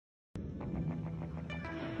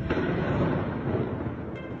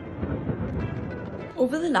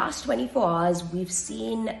Over the last 24 hours, we've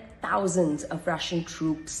seen thousands of Russian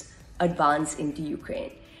troops advance into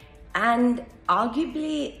Ukraine. And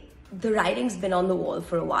arguably, the writing's been on the wall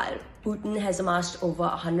for a while. Putin has amassed over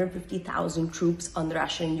 150,000 troops on the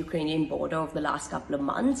Russian-Ukrainian border over the last couple of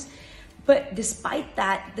months. But despite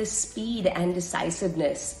that, the speed and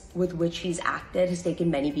decisiveness with which he's acted has taken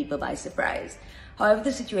many people by surprise. However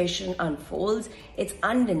the situation unfolds, it's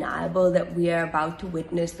undeniable that we are about to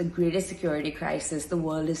witness the greatest security crisis the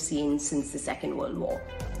world has seen since the Second World War.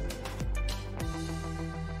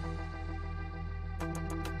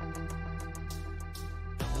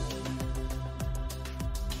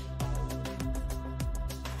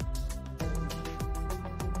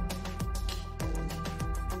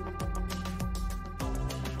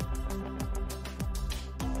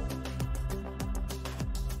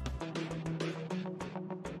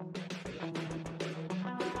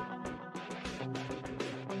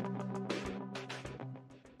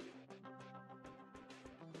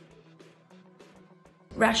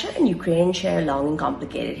 Russia and Ukraine share a long and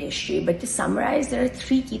complicated history, but to summarize, there are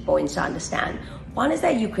three key points to understand. One is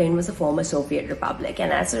that Ukraine was a former Soviet republic,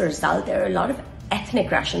 and as a result, there are a lot of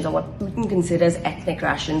ethnic Russians, or what Putin considers ethnic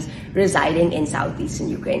Russians, residing in southeastern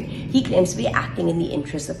Ukraine. He claims to be acting in the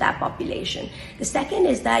interests of that population. The second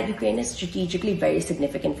is that Ukraine is strategically very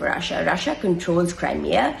significant for Russia. Russia controls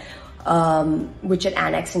Crimea, which it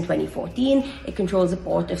annexed in 2014. It controls the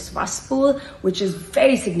port of Sevastopol, which is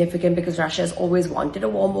very significant because Russia has always wanted a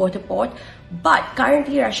warm water port. But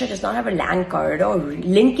currently, Russia does not have a land corridor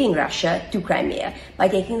linking Russia to Crimea. By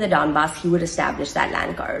taking the Donbass, he would establish that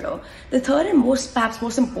land corridor. The third and perhaps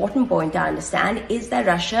most important point to understand is that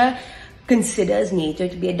Russia considers NATO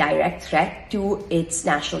to be a direct threat to its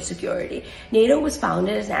national security. NATO was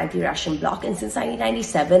founded as an anti-Russian bloc, and since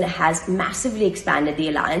 1997 has massively expanded the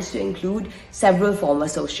alliance to include several former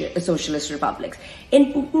socialist republics.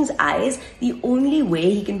 In Putin's eyes, the only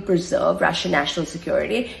way he can preserve Russian national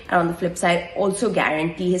security, and on the flip side also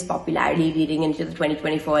guarantee his popularity leading into the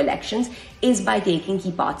 2024 elections, is by taking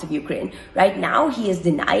key parts of Ukraine. Right now, he has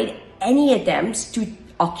denied any attempts to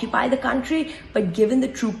occupy the country, but given the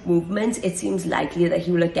troop movements, it seems likely that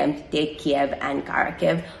he will attempt to take Kiev and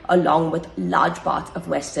Kharkiv, along with large parts of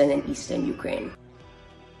western and eastern Ukraine.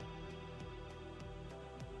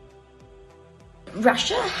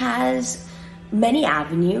 Russia has many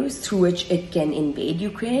avenues through which it can invade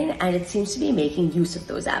Ukraine, and it seems to be making use of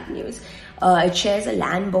those avenues. It shares a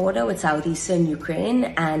land border with southeastern Ukraine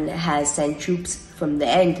and has sent troops from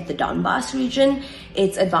there into the Donbass region.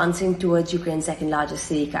 It's advancing towards Ukraine's second largest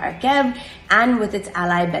city, Kharkiv, and with its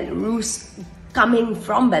ally Belarus coming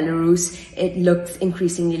from Belarus, it looks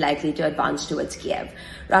increasingly likely to advance towards Kiev.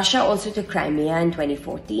 Russia also took Crimea in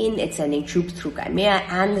 2014. It's sending troops through Crimea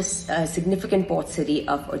and the significant port city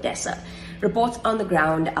of Odessa. Reports on the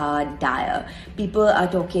ground are dire. People are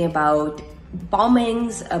talking about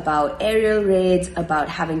bombings, about aerial raids, about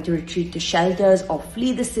having to retreat to shelters or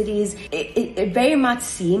flee the cities. It very much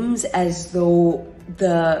seems as though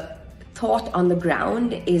the thought on the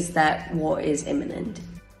ground is that war is imminent.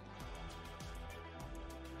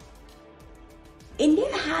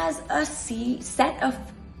 India has a set of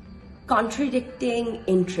contradicting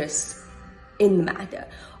interests in the matter.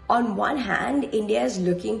 On one hand, India is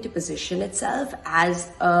looking to position itself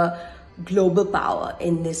as a global power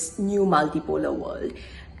in this new multipolar world.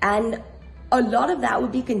 And a lot of that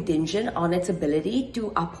would be contingent on its ability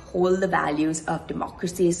to uphold the values of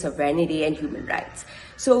democracy, sovereignty, and human rights.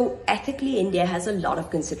 So ethically, India has a lot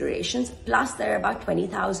of considerations. Plus, there are about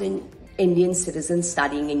 20,000 Indian citizens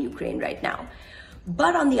studying in Ukraine right now.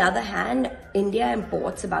 But on the other hand, India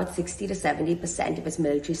imports about 60 to 70% of its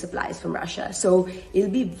military supplies from Russia. So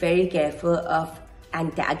it'll be very careful of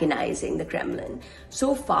antagonizing the Kremlin.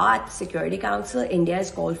 So far at the Security Council, India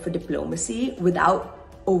has called for diplomacy without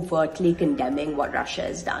overtly condemning what Russia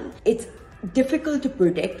has done. It's difficult to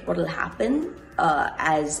predict what will happen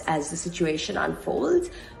as the situation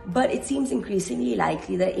unfolds, but it seems increasingly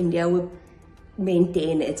likely that India will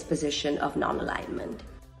maintain its position of non-alignment.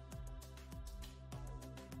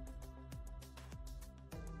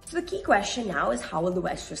 So the key question now is, how will the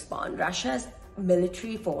West respond? Russia's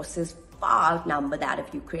military forces far outnumber that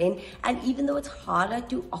of Ukraine, and even though it's harder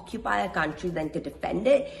to occupy a country than to defend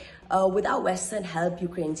it, without Western help,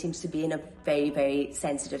 Ukraine seems to be in a very, very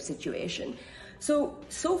sensitive situation.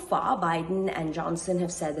 So far, Biden and Johnson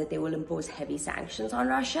have said that they will impose heavy sanctions on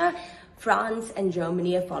Russia. France and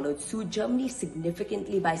Germany have followed suit. Germany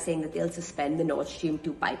significantly by saying that they'll suspend the Nord Stream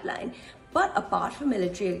 2 pipeline. But apart from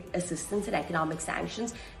military assistance and economic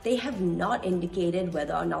sanctions, they have not indicated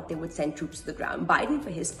whether or not they would send troops to the ground. Biden, for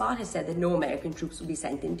his part, has said that no American troops will be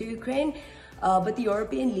sent into Ukraine, but the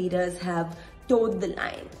European leaders have toed the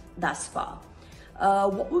line thus far.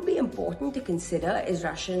 What will be important to consider is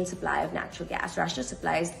Russian supply of natural gas. Russia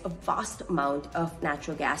supplies a vast amount of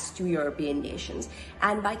natural gas to European nations.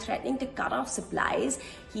 And by threatening to cut off supplies,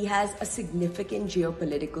 he has a significant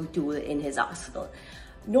geopolitical tool in his arsenal.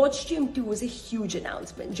 Nord Stream 2 is a huge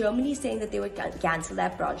announcement. Germany saying that they would cancel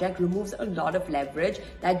that project removes a lot of leverage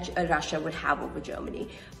that Russia would have over Germany.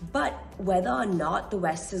 But whether or not the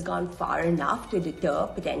West has gone far enough to deter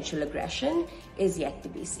potential aggression is yet to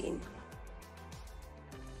be seen.